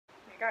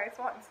Guys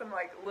wanting some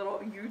like little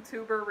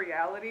YouTuber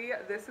reality.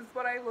 This is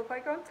what I look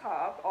like on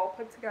top, all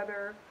put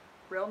together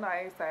real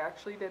nice. I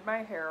actually did my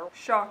hair.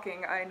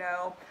 Shocking, I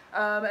know.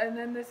 And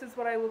then this is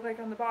what I look like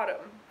on the bottom.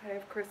 I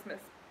have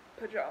Christmas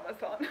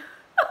pajamas on.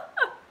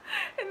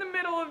 In the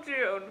middle of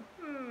June.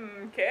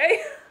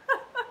 Okay.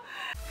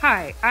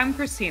 Hi, I'm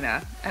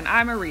Christina, and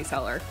I'm a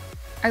reseller.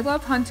 I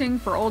love hunting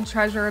for old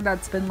treasure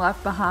that's been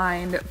left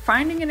behind,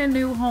 finding it a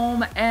new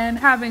home, and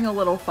having a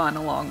little fun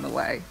along the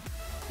way.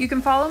 You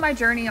can follow my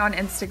journey on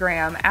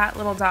Instagram at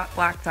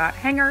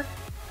little.black.hanger.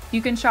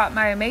 You can shop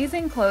my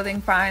amazing clothing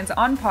finds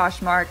on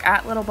Poshmark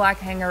at Little Black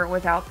Hanger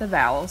without the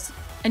vowels.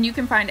 And you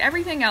can find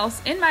everything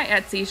else in my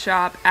Etsy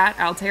shop at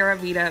Altera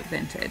Vita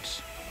Vintage.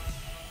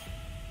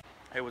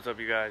 Hey, what's up,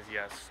 you guys?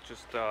 Yes,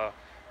 just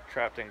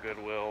trapped in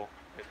Goodwill.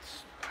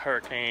 It's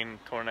Hurricane,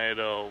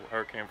 Tornado,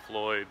 Hurricane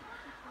Floyd.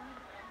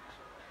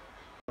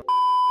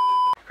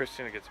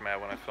 Christina gets mad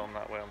when I film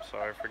that way. I'm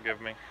sorry,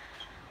 forgive me.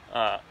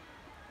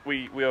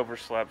 We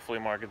overslept. Flea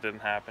market didn't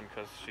happen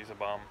because she's a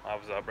bum. I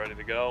was up ready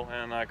to go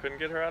and I couldn't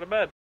get her out of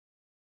bed.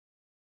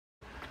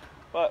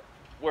 But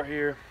we're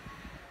here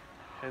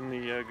in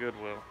the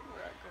Goodwill.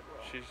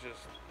 She's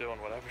just doing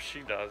whatever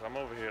she does. I'm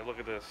over here. Look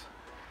at this.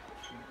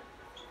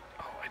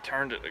 Oh, I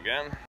turned it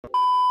again.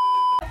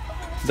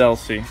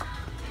 Delcy.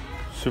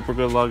 Super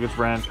good luggage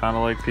brand, kind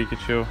of like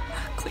Pikachu.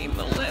 Clean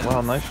the lips.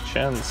 Wow, nice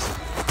chins.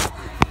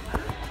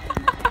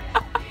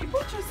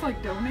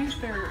 Like donate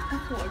their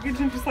luggage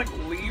and just like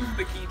leave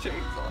the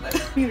keychains on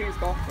it. These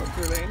golf clubs,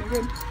 are they any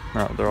good?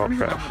 No, they're all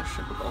trash.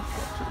 Ship a golf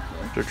club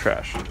to They're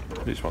trash.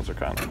 These ones are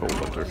kind of cool,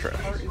 but they're trash.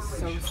 The cart is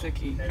so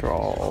sticky. They're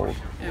all old.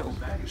 Ew.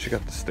 She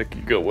got the sticky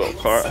Goodwill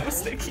cart. So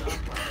sticky.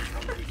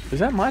 Is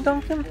that my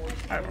Duncan?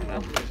 I don't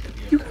know.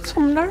 You got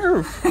some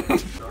nerve.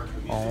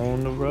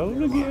 On the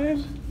road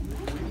again.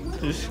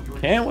 Just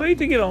can't wait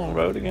to get on the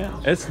road again.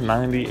 It's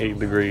 98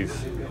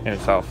 degrees in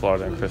South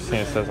Florida, and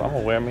Christina says, I'm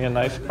gonna wear me a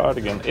nice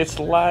cardigan. It's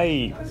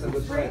light.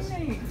 It's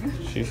raining.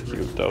 She's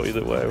cute though,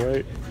 either way,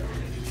 right?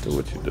 Do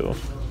what you do.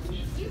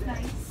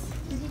 Nice.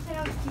 Did you say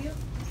I was cute?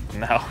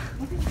 No.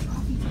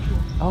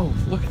 Oh,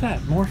 look at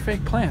that. More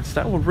fake plants.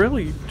 That would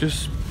really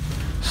just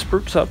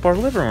spruce up our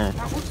living room.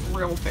 That looks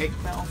real fake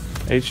now.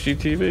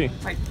 HGTV.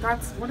 Like,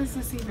 what is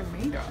this even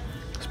made of?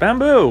 It's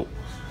bamboo. Look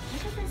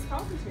at this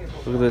coffee table.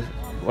 Look at this.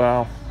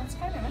 Wow. That's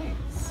kind of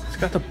nice. It's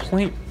got the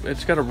plate.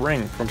 It's got a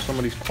ring from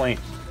somebody's plate.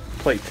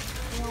 Look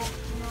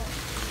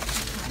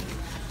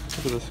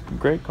at this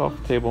great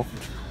coffee table.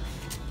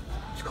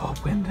 It's called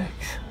Windex.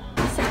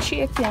 It's a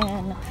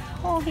chicken.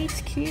 Oh,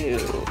 he's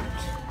cute.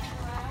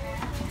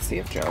 Let's see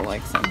if Joe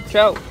likes him.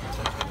 Joe!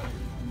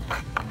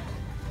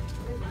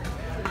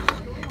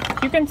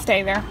 You can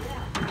stay there.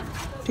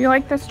 Do you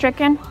like this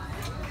chicken?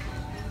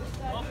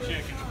 Love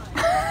chicken.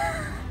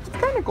 It's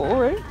kind of cool,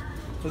 right?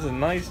 This is a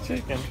nice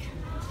chicken.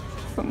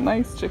 It's a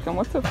nice chicken.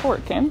 What's it for?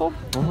 A candle?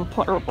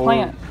 Or a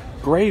plant?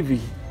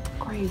 Gravy.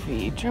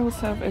 Gravy.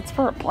 Joseph, it's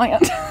for a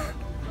plant.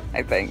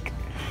 I think.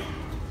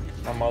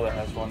 My mother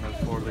has one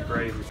that's for the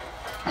gravy.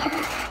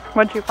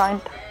 What'd you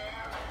find?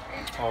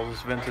 All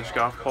this vintage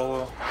golf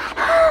polo.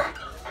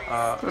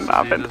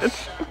 Not vintage.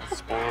 It's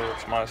spoiled.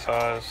 It's my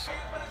size.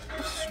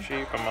 It's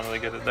cheap. I'm gonna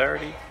get it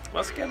dirty.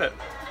 Let's get it.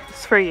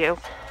 It's for you.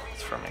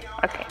 It's for me.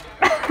 Okay.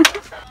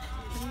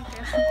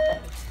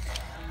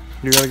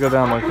 You gotta go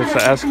down like it's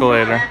an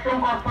escalator.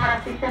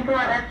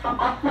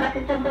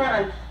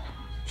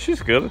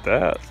 She's good at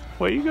that.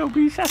 Where you go,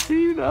 Beast? I see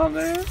you down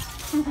there.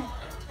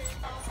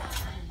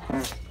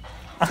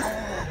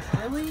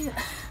 Really?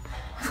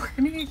 We're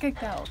gonna get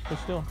kicked out.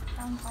 What's doing?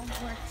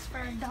 Works for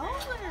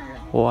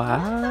 $1.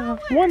 Wow.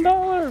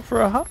 $1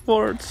 for a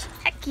Hogwarts.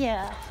 Heck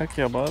yeah. Heck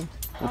yeah, bud.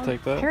 We'll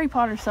take that. Harry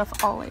Potter stuff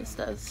always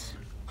does.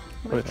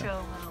 Oh, Mucho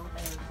yeah. well.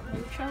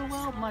 Mucho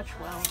well, much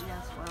well,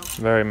 yes well.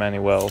 Very many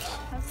wells.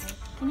 Okay.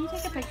 Can you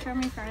take a picture of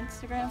me for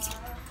Instagram?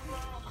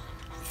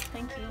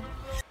 Thank you.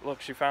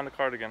 Look, she found the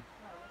cardigan.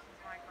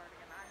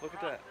 Look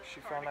at that. She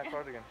found that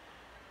cardigan.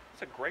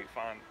 It's a great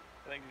find.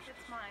 I think you should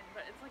It's mine,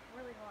 but it's like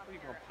really hot. Are you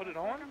gonna put it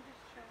on? I'm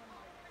just showing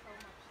like so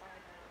much side.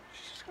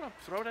 She's just gonna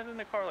throw that in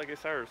the car like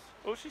it's hers.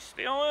 Oh, she's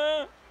stealing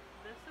it.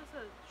 This is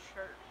a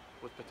shirt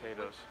With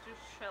potatoes. with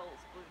just shells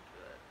glued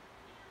to it.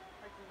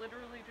 Like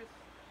literally just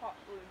hot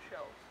glued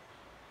shells.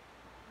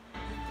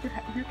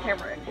 Your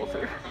camera angles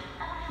are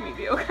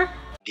mediocre.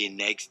 The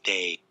next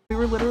day. We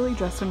were literally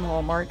just in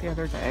Walmart the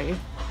other day,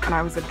 and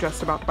I was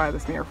just about to buy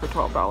this mirror for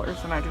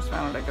 $12, and I just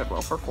found it at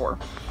Goodwill for $4.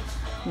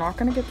 I'm not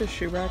gonna get this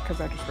shoe rack because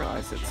I just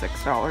realized it's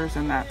 $6,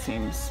 and that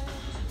seems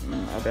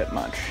a bit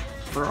much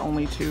for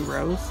only 2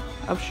 rows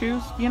of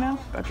shoes, you know?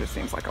 That just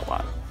seems like a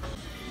lot.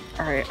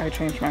 Alright, I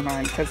changed my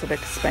mind because it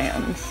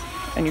expands,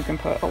 and you can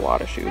put a lot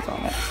of shoes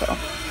on it, so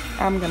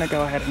I'm gonna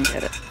go ahead and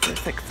get it for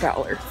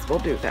 $6. We'll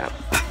do that.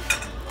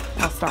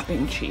 I'll stop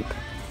being cheap.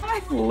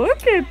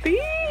 Look at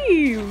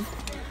these!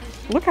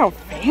 Look how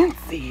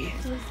fancy!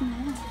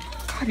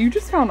 God, you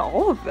just found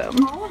all of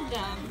them. All of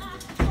them.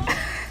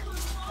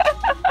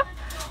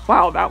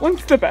 Wow, that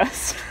one's the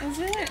best. Is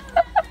it?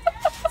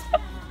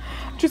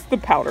 Just The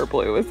powder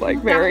blue is like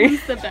That very...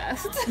 one's the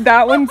best.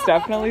 That one's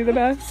definitely the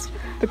best.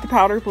 But the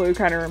powder blue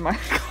kind of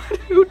reminds me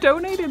who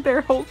donated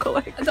their whole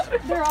collection.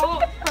 They're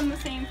all from the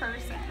same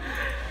person.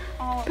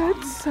 All of them.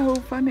 That's so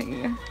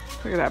funny.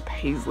 Look at that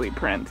paisley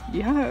print.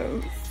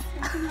 Yes.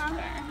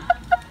 Another.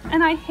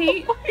 And I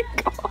hate... Oh my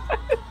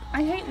god.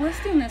 I hate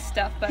listing this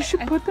stuff, but You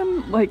should put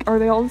them, like, are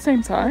they all the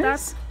same size?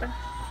 that's...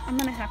 I'm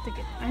gonna have to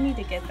get... I need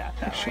to get that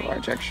though, Extra right?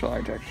 large, extra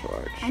large, extra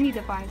large. I need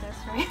to buy this,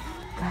 right?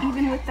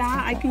 Even with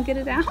that, I can get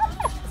it out.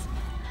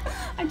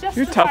 I just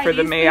You're tougher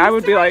than me. I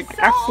would be like,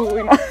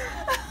 absolutely not.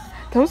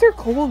 Those are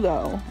cool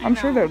though. I'm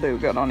sure they'll do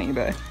good on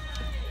eBay.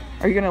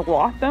 Are you gonna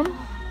lot them?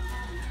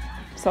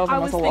 Sell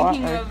them as a lot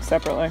or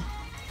separately?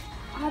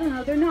 I don't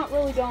know. They're not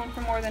really going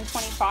for more than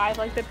 25,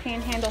 like the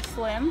Panhandle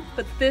Slim.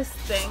 But this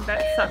thing,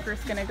 that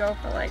sucker's gonna go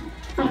for like...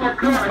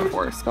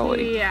 For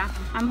Scully. Yeah,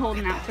 I'm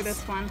holding out for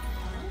this one.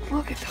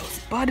 Look at those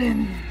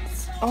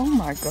buttons. Oh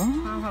my god.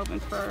 I'm hoping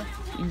for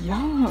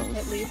Yes.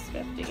 at least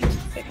 50,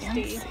 60.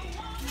 Fancy.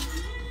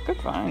 Good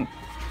find.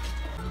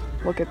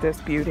 Look at this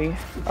beauty.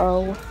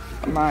 Oh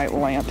my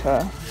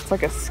Lanta. It's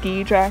like a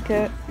ski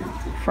jacket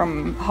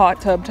from Hot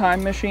Tub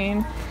Time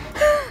Machine.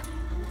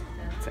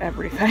 It's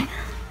everything.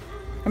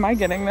 Am I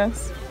getting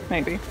this?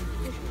 Maybe.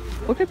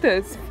 Look at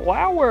this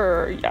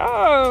flower.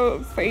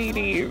 Yes,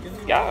 Sadie.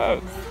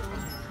 Yes.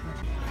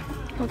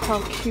 Look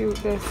how cute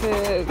this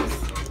is.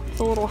 It's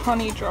a little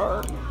honey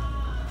jar.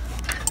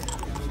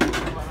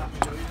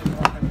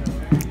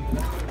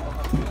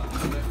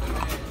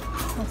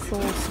 That's a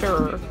little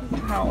stir.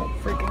 How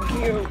freaking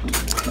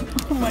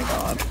cute. Oh my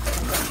god.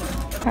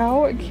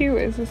 How cute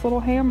is this little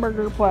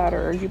hamburger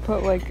platter? You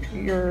put like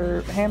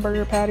your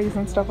hamburger patties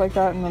and stuff like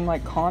that and then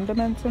like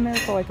condiments in there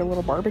for like a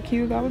little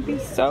barbecue. That would be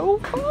so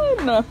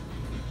fun.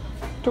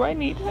 Do I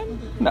need him?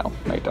 No,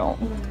 I don't.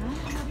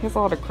 He has a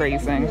lot of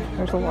crazing.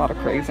 There's a lot of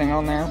crazing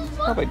on there.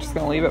 Probably just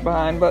gonna leave it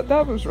behind, but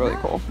that was really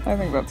cool. I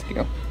think that's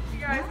cute. Hey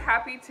guys,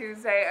 happy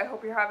Tuesday. I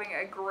hope you're having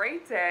a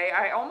great day.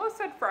 I almost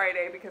said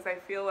Friday because I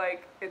feel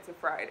like it's a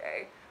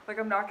Friday. Like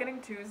I'm not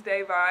getting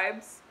Tuesday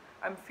vibes.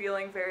 I'm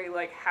feeling very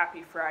like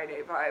happy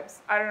Friday vibes.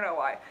 I don't know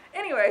why.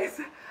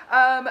 Anyways,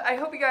 I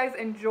hope you guys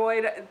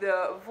enjoyed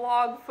the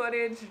vlog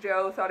footage.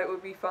 Joe thought it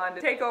would be fun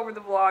to take over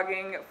the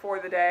vlogging for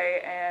the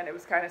day and it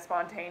was kind of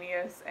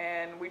spontaneous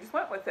and we just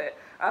went with it.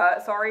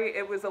 Sorry,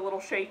 it was a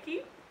little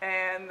shaky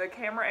and the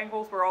camera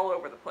angles were all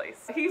over the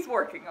place. He's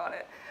working on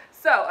it.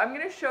 So I'm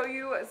going to show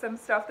you some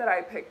stuff that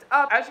I picked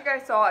up. As you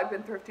guys saw, I've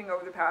been thrifting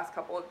over the past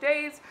couple of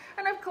days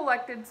and I've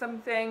collected some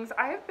things.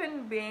 I have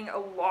been being a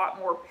lot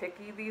more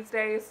picky these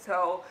days,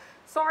 so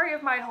sorry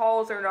if my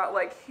hauls are not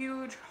like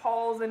huge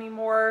hauls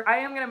anymore. I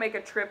am going to make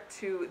a trip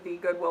to the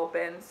Goodwill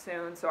bin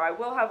soon, so I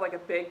will have like a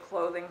big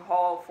clothing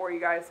haul for you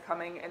guys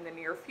coming in the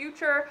near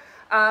future.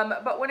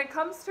 But when it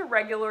comes to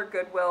regular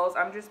Goodwills,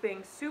 I'm just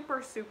being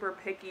super, super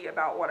picky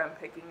about what I'm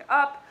picking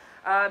up.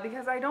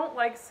 Because I don't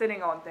like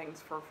sitting on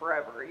things for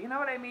forever. You know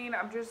what I mean?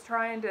 I'm just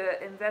trying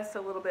to invest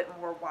a little bit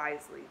more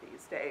wisely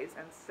these days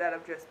instead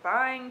of just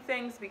buying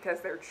things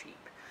because they're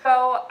cheap.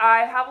 So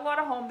I have a lot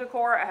of home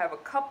decor. I have a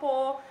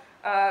couple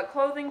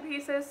clothing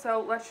pieces,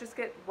 so let's just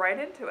get right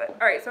into it.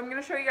 Alright, so I'm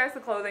going to show you guys the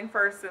clothing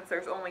first since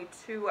there's only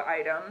 2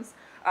 items.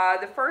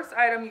 The first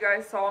item you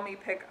guys saw me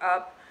pick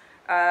up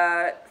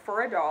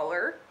for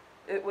 $1.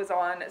 It was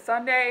on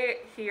Sunday.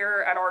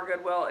 Here at our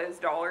Goodwill is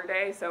Dollar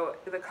Day, so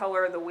the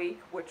color of the week,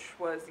 which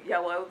was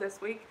yellow this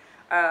week,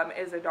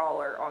 is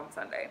 $1 on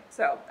Sunday.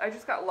 So I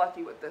just got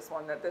lucky with this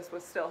one that this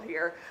was still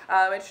here.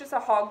 It's just a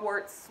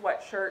Hogwarts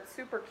sweatshirt,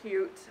 super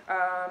cute.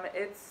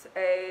 It's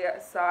a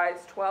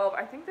size 12.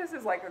 I think this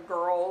is like a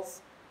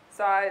girl's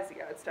size.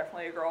 Yeah, it's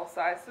definitely a girl's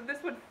size. So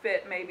this would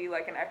fit maybe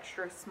like an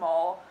extra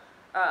small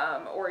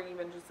or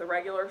even just a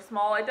regular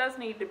small. It does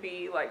need to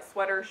be like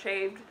sweater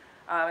shaved.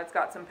 It's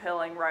got some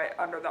pilling right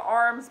under the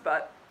arms,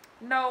 but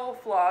no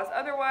flaws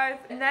otherwise.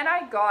 And then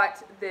I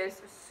got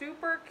this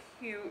super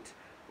cute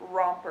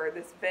romper,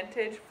 this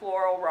vintage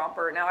floral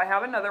romper. Now I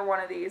have another one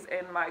of these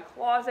in my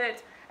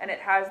closet and it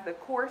has the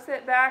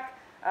corset back.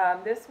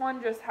 This one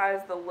just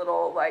has the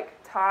little like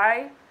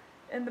tie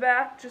in the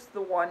back, just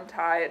the one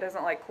tie. It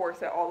doesn't like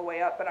corset all the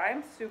way up, but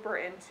I'm super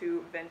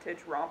into vintage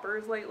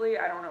rompers lately.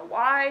 I don't know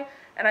why,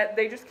 and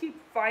they just keep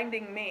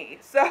finding me.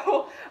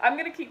 So I'm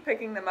gonna keep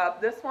picking them up.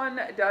 This one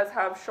does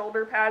have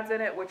shoulder pads in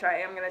it, which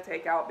I am gonna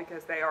take out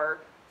because they are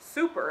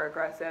super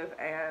aggressive,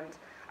 and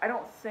I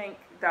don't think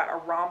that a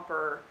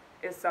romper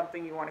is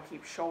something you want to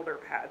keep shoulder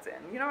pads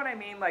in. You know what I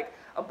mean? Like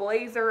a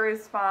blazer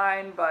is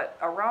fine, but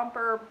a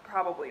romper,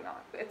 probably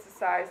not. It's a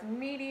size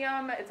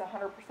medium, it's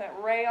 100%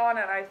 rayon,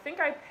 and I think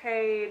I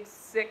paid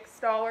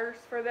 $6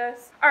 for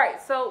this. All right,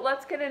 so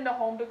let's get into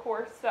home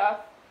decor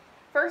stuff.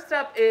 First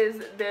up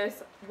is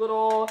this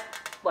little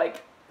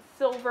like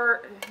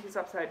silver, he's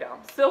upside down,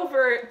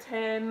 silver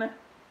tin.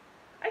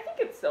 I think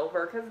it's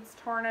silver because it's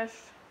tarnished.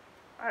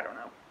 I don't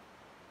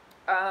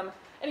know.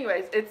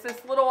 Anyways, it's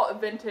this little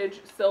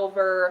vintage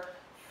silver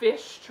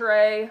fish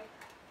tray.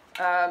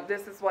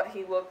 This is what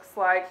he looks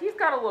like. He's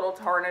got a little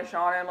tarnish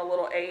on him, a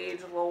little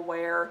age, a little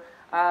wear,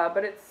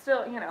 but it's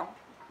still, you know,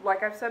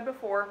 like I've said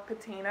before,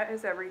 patina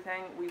is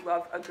everything. We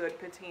love a good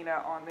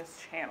patina on this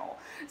channel.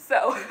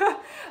 So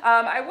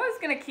I was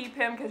going to keep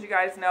him because you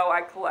guys know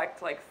I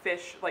collect like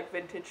fish, like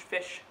vintage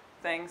fish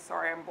things.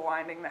 Sorry, I'm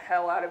blinding the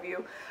hell out of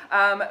you.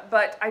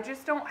 But I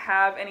just don't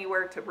have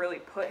anywhere to really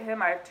put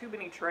him. I have too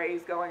many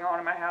trays going on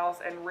in my house,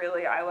 and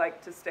really I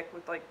like to stick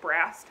with like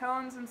brass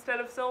tones instead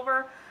of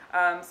silver.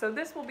 So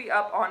this will be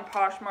up on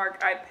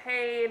Poshmark. I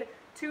paid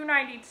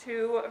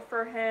 $2.92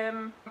 for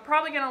him. I'm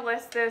probably going to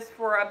list this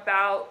for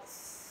about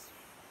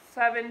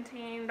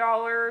 $17,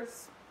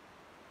 $15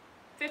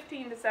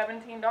 to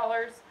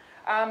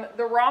 $17.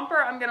 The romper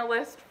I'm going to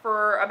list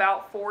for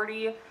about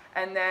 $40,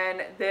 and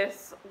then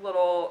this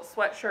little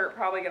sweatshirt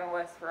probably going to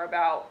list for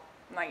about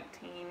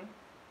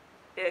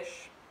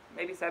 19-ish,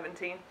 maybe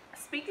 17.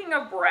 Speaking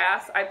of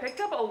brass, I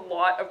picked up a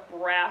lot of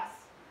brass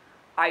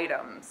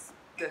items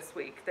this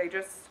week. They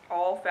just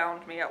all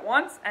found me at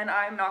once, and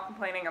I'm not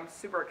complaining. I'm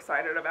super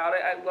excited about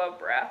it. I love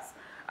brass.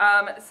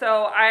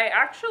 So I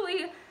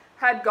actually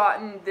had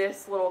gotten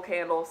this little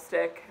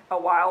candlestick a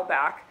while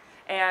back,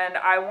 and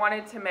I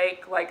wanted to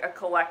make like a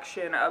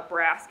collection of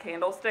brass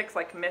candlesticks,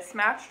 like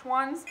mismatched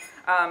ones.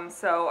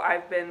 So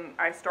I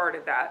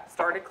started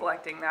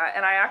collecting that,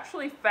 and I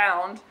actually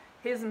found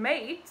his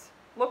mate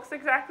looks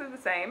exactly the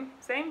same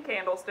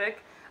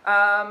candlestick,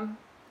 at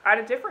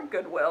a different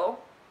Goodwill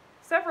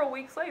several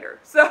weeks later.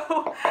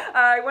 So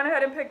I went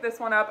ahead and picked this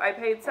one up. I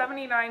paid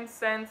 79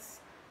 cents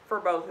for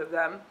both of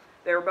them.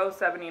 They were both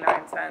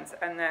 79 cents.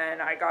 And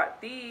then I got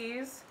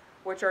these,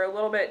 which are a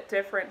little bit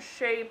different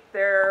shape.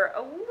 They're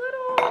a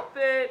little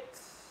bit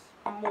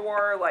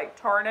more like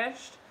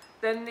tarnished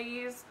than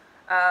these,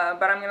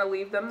 but I'm going to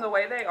leave them the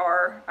way they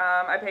are.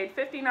 I paid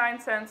 59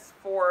 cents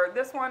for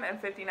this one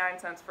and 59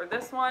 cents for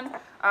this one.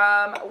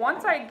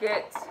 Once I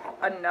get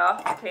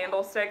enough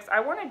candlesticks, I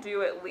want to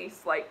do at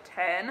least like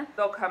 10.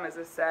 They'll come as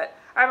a set.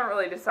 I haven't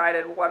really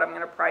decided what I'm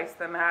going to price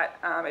them at.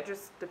 It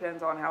just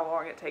depends on how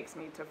long it takes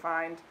me to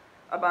find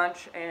a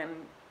bunch and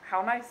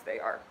how nice they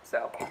are.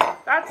 So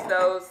that's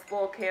those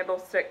little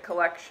candlestick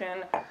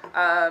collection.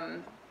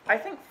 I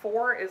think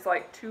 4 is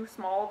like too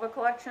small of a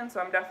collection,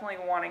 so I'm definitely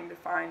wanting to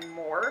find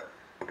more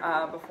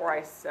before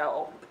I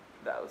sell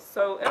those.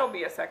 So it'll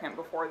be a second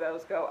before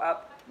those go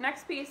up.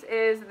 Next piece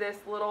is this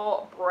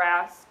little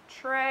brass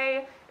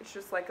tray. It's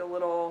just like a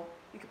little,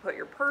 you can put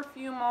your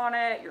perfume on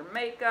it, your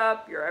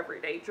makeup, your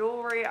everyday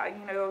jewelry.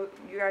 You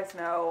guys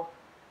know,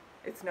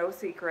 it's no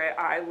secret,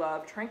 I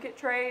love trinket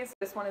trays.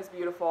 This one is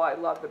beautiful. I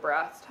love the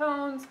brass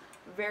tones.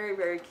 Very,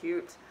 very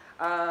cute.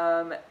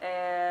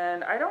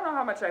 And I don't know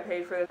how much I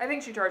paid for this. I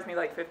think she charged me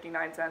like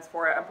 59 cents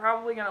for it. I'm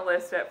probably going to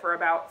list it for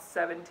about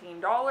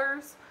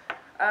 $17.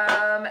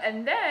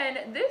 And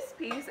then this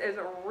piece is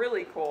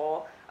really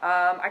cool.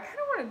 I kind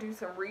of want to do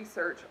some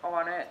research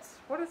on it.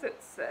 What does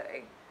it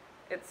say?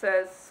 It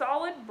says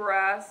solid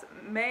brass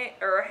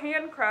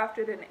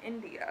handcrafted in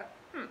India.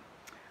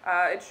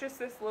 It's just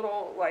this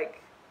little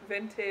like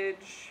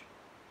vintage,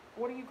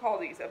 what do you call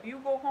these? A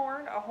bugle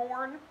horn? A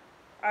horn?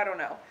 I don't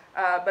know.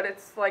 But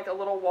it's like a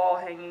little wall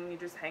hanging. You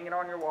just hang it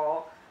on your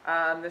wall.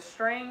 The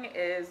string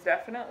is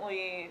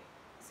definitely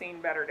seen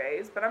better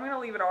days, but I'm going to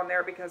leave it on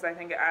there because I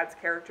think it adds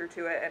character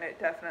to it, and it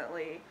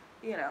definitely,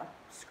 you know,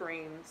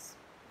 screams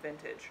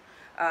vintage.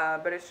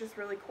 But it's just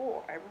really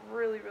cool. I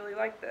really, really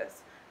like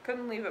this.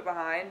 Couldn't leave it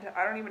behind.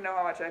 I don't even know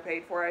how much I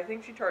paid for it. I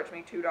think she charged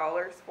me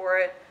 $2 for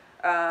it.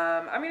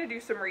 I'm going to do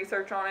some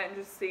research on it and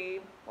just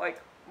see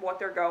like what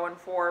they're going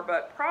for,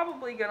 but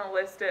probably going to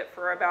list it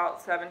for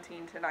about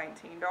 $17 to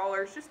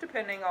 $19, just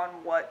depending on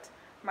what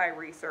my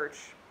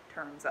research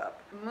turns up.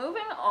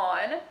 Moving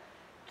on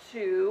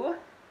to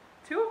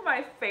two of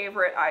my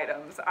favorite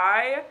items.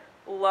 I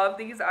love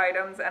these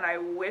items and I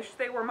wish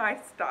they were my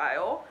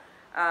style.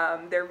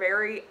 They're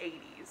very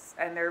 80s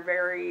and they're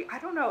very, I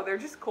don't know, they're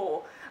just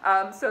cool.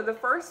 So the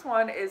first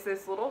one is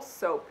this little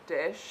soap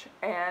dish,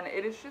 and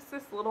it is just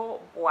this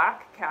little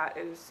black cat.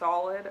 It is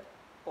solid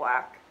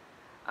black.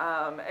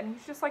 And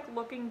he's just like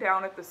looking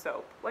down at the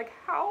soap. Like,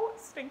 how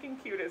stinking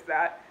cute is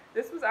that?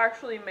 This was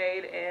actually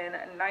made in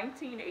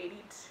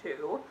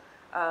 1982.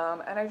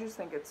 And I just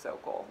think it's so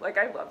cool. Like,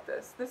 I love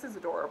this. This is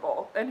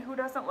adorable. And who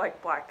doesn't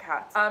like black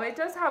cats? It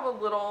does have a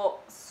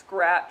little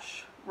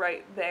scratch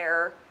right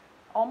there.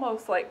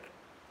 Almost like,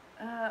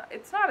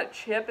 it's not a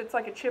chip. It's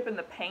like a chip in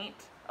the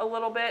paint a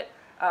little bit.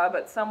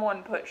 But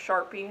someone put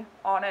Sharpie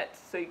on it,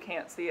 so you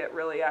can't see it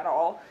really at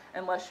all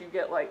unless you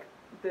get like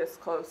this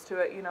close to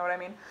it, you know what I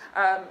mean?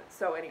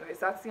 So anyways,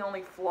 that's the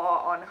only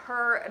flaw on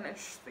her, and I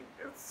just think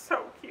it's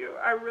so cute.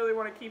 I really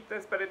want to keep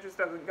this, but it just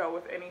doesn't go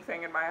with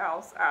anything in my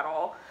house at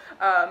all.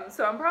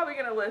 So I'm probably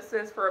going to list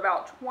this for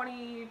about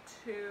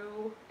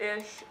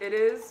 $22-ish. It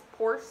is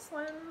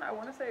porcelain. I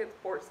want to say it's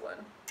porcelain.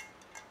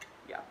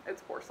 Yeah,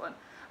 it's porcelain.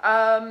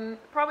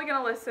 Probably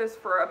going to list this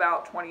for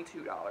about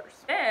 $22.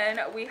 Then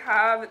we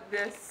have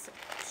this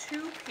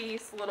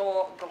 2-piece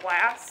little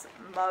glass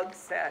mug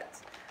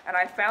set. And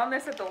I found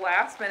this at the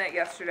last minute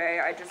yesterday.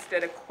 I just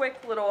did a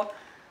quick little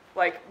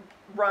like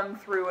run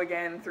through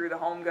again through the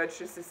Home Goods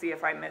just to see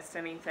if I missed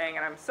anything,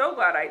 and I'm so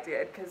glad I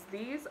did, because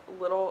these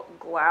little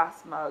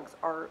glass mugs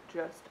are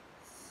just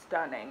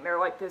stunning. They're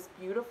like this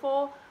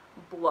beautiful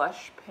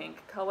blush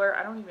pink color.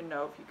 I don't even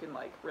know if you can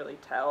like really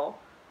tell,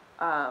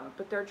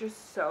 but they're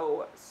just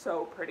so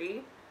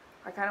pretty.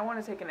 I kind of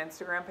want to take an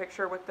Instagram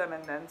picture with them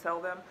and then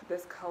sell them.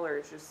 This color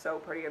is just so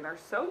pretty, and they're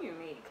so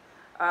unique.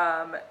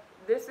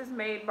 This is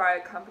made by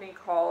a company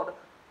called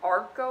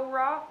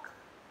ROLLO,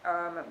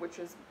 which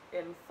is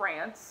in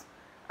France.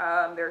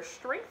 They're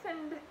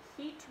strengthened,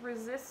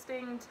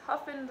 heat-resisting,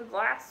 toughened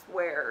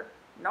glassware,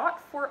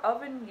 not for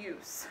oven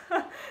use.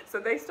 So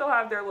they still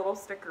have their little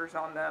stickers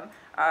on them.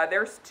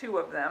 There's 2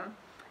 of them,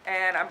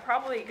 and I'm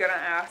probably gonna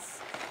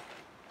ask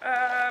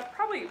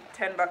probably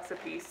 10 bucks a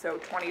piece, so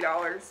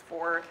 $20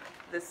 for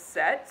the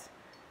set.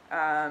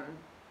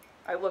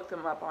 I looked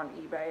them up on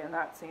eBay, and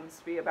that seems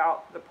to be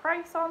about the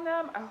price on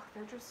them. Oh,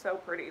 they're just so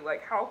pretty.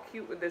 Like, how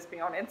cute would this be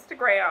on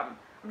Instagram?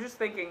 I'm just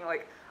thinking,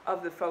 like,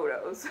 of the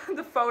photos.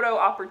 The photo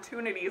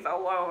opportunities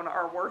alone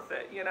are worth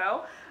it, you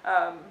know?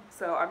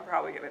 So I'm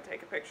probably going to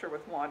take a picture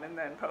with one and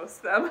then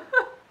post them.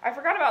 I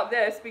forgot about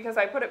this because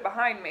I put it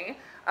behind me,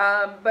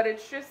 but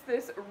it's just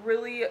this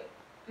really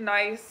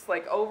nice,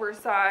 like,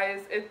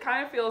 oversized, it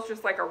kind of feels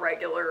just like a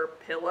regular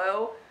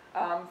pillow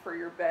for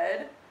your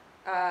bed.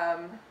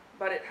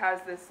 But it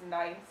has this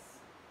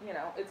nice, you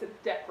know, it's a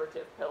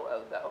decorative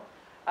pillow though.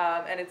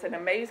 And it's in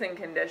amazing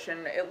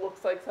condition. It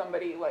looks like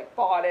somebody like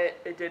bought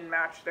it, it didn't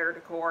match their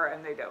decor,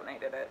 and they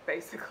donated it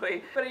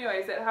basically. But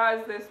anyways, it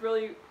has this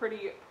really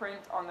pretty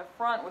print on the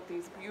front with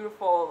these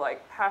beautiful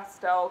like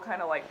pastel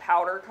kind of like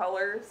powder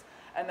colors.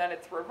 And then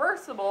it's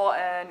reversible,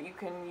 and you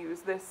can use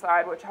this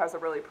side, which has a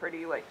really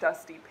pretty like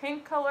dusty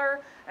pink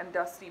color and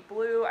dusty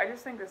blue. I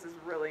just think this is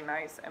really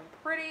nice and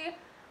pretty.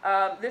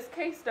 This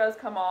case does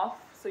come off,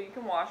 so you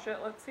can wash it.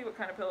 Let's see what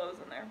kind of pillow is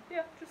in there.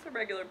 Yeah, just a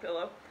regular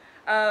pillow.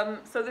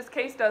 So this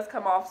case does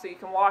come off, so you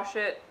can wash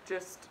it.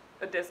 Just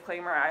a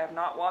disclaimer, I have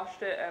not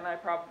washed it, and I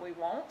probably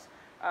won't.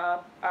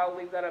 I'll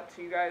leave that up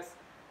to you guys,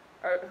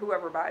 or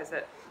whoever buys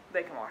it,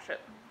 they can wash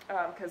it.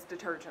 Because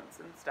detergents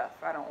and stuff,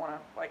 I don't want to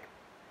like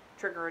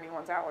trigger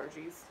anyone's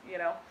allergies, you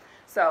know.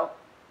 So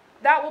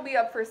that will be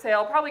up for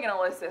sale. Probably going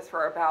to list this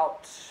for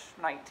about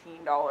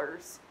 $19,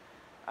 $17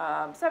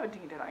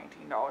 to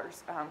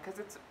 $19, because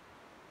it's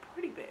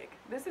pretty big.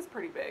 This is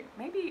pretty big.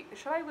 Maybe,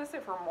 should I list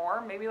it for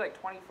more? Maybe like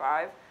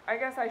 25. I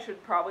guess I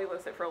should probably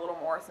list it for a little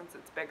more since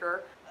it's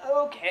bigger.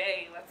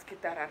 Okay, let's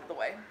get that out of the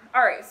way.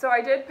 All right, so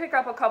I did pick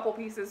up a couple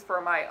pieces for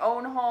my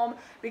own home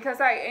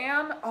because I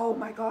am, oh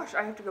my gosh,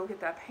 I have to go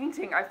get that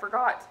painting. I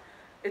forgot.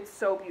 It's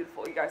so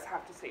beautiful. You guys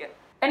have to see it.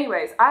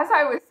 Anyways, as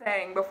I was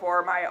saying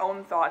before, my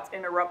own thoughts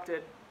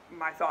interrupted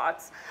my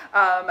thoughts.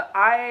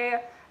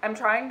 I am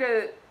trying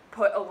to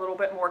put a little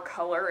bit more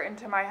color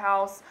into my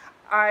house.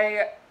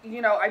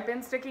 I've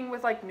been sticking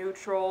with like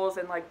neutrals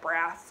and like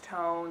brass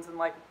tones and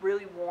like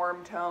really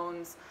warm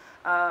tones,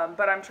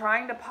 but I'm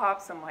trying to pop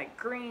some like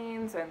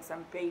greens and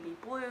some baby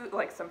blue,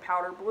 like some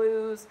powder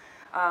blues.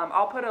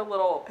 I'll put a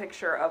little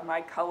picture of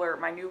my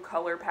new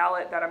color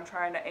palette that I'm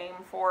trying to aim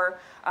for,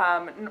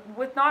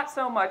 with not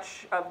so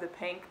much of the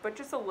pink, but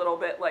just a little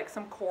bit, like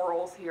some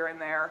corals here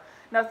and there.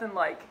 Nothing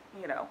like,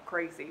 you know,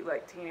 crazy,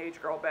 like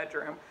teenage girl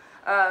bedroom.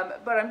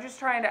 But I'm just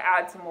trying to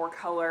add some more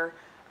color,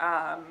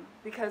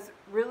 because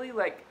really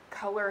like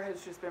color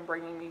has just been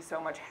bringing me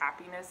so much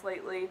happiness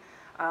lately.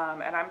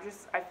 And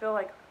I feel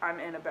like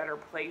I'm in a better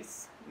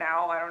place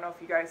now. I don't know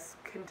if you guys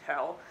can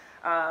tell.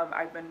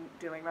 I've been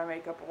doing my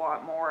makeup a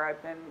lot more.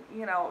 I've been,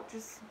 you know,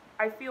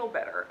 I feel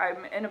better.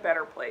 I'm in a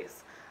better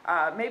place.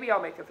 Maybe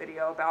I'll make a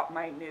video about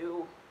my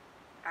new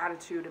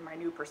attitude and my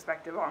new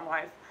perspective on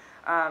life.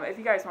 If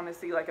you guys want to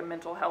see like a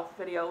mental health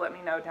video, let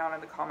me know down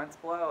in the comments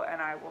below,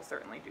 and I will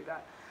certainly do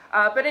that.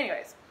 But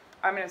anyways,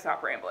 I'm going to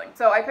stop rambling.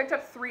 So I picked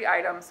up 3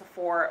 items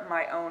for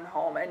my own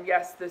home, and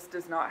yes, this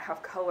does not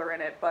have color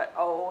in it, but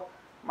oh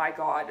my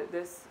god,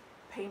 this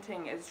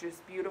painting is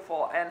just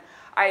beautiful. And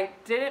I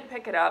didn't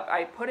pick it up.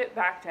 I put it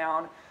back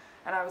down,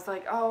 and I was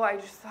like, oh,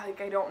 I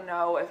don't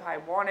know if I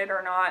want it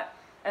or not.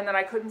 And then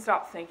I couldn't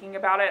stop thinking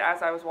about it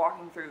as I was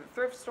walking through the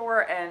thrift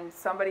store, and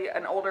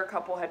an older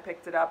couple had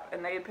picked it up,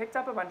 and they had picked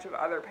up a bunch of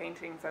other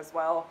paintings as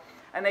well.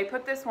 And they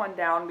put this one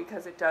down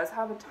because it does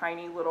have a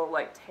tiny little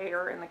like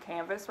tear in the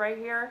canvas right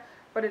here,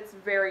 but it's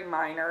very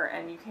minor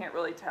and you can't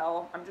really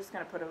tell. I'm just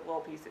going to put a little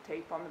piece of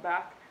tape on the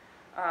back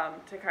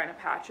to kind of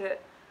patch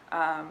it.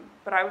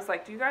 But I was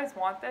like, do you guys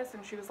want this?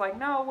 And she was like,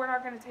 no, we're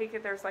not going to take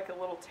it. There's like a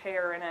little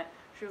tear in it.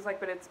 She was like,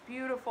 but it's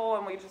beautiful.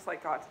 And we just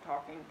like got to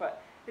talking,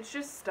 but it's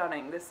just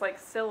stunning. This like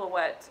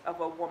silhouette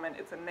of a woman.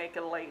 It's a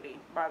naked lady,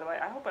 by the way.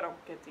 I hope I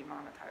don't get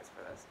demonetized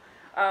for this.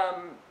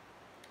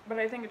 But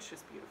I think it's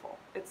just beautiful.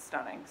 It's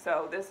stunning.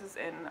 So this is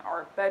in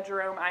our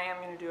bedroom. I am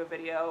going to do a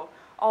video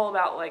all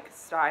about like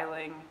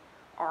styling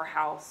our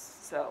house.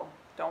 So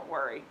don't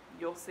worry,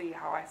 you'll see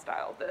how I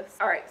styled this.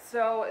 All right,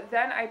 so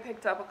then I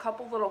picked up a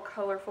couple little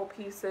colorful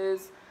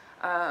pieces.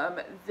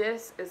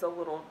 This is a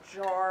little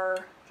jar,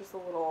 just a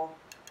little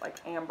like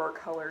amber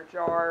color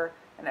jar,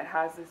 and it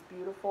has this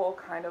beautiful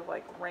kind of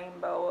like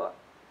rainbow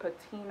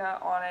patina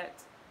on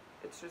it.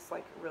 It's just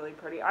like really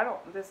pretty.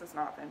 This is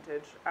not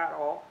vintage at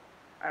all,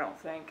 I don't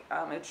think.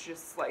 It's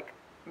just like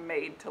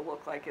made to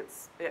look like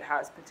it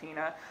has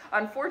patina.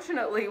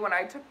 Unfortunately, when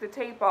I took the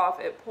tape off,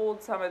 it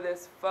pulled some of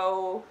this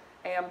faux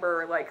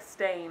amber like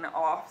stain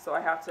off, so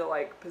I have to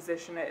like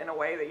position it in a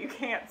way that you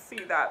can't see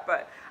that,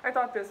 but I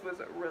thought this was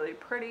really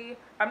pretty.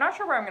 I'm not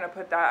sure where I'm going to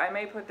put that. I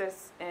may put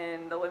this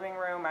in the living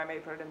room, I may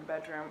put it in the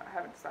bedroom. I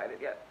haven't decided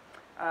yet,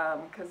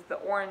 because the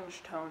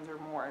orange tones are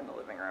more in the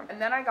living room.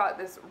 And then I got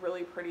this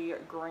really pretty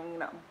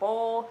green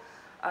bowl.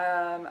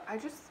 I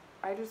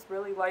just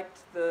really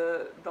liked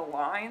the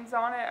lines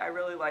on it. I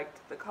really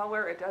liked the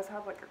color. It does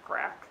have like a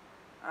crack,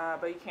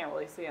 but you can't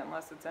really see it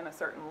unless it's in a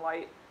certain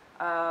light.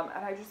 And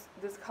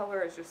this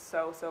color is just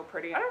so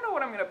pretty. I don't know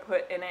what I'm going to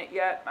put in it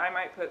yet. I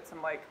might put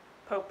some like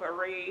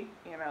potpourri,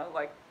 you know,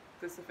 like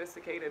the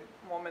sophisticated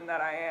woman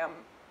that I am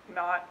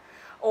not.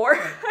 Or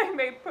I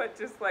may put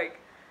just like,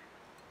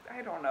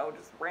 I don't know,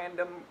 just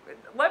random.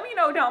 Let me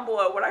know down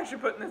below what I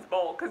should put in this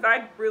bowl, because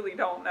I really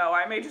don't know.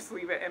 I may just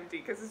leave it empty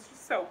because it's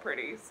just so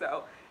pretty.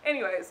 So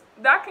anyways,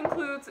 that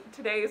concludes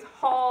today's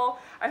haul.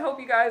 I hope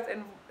you guys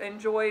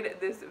enjoyed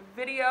this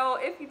video.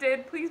 If you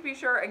did, please be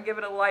sure and give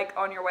it a like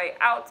on your way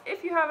out.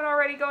 If you haven't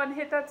already, go and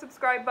hit that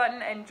subscribe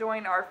button and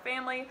join our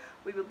family.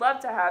 We would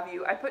love to have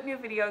you. I put new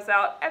videos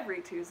out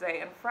every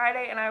Tuesday and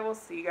Friday, and I will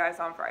see you guys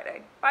on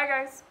Friday. Bye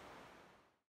guys.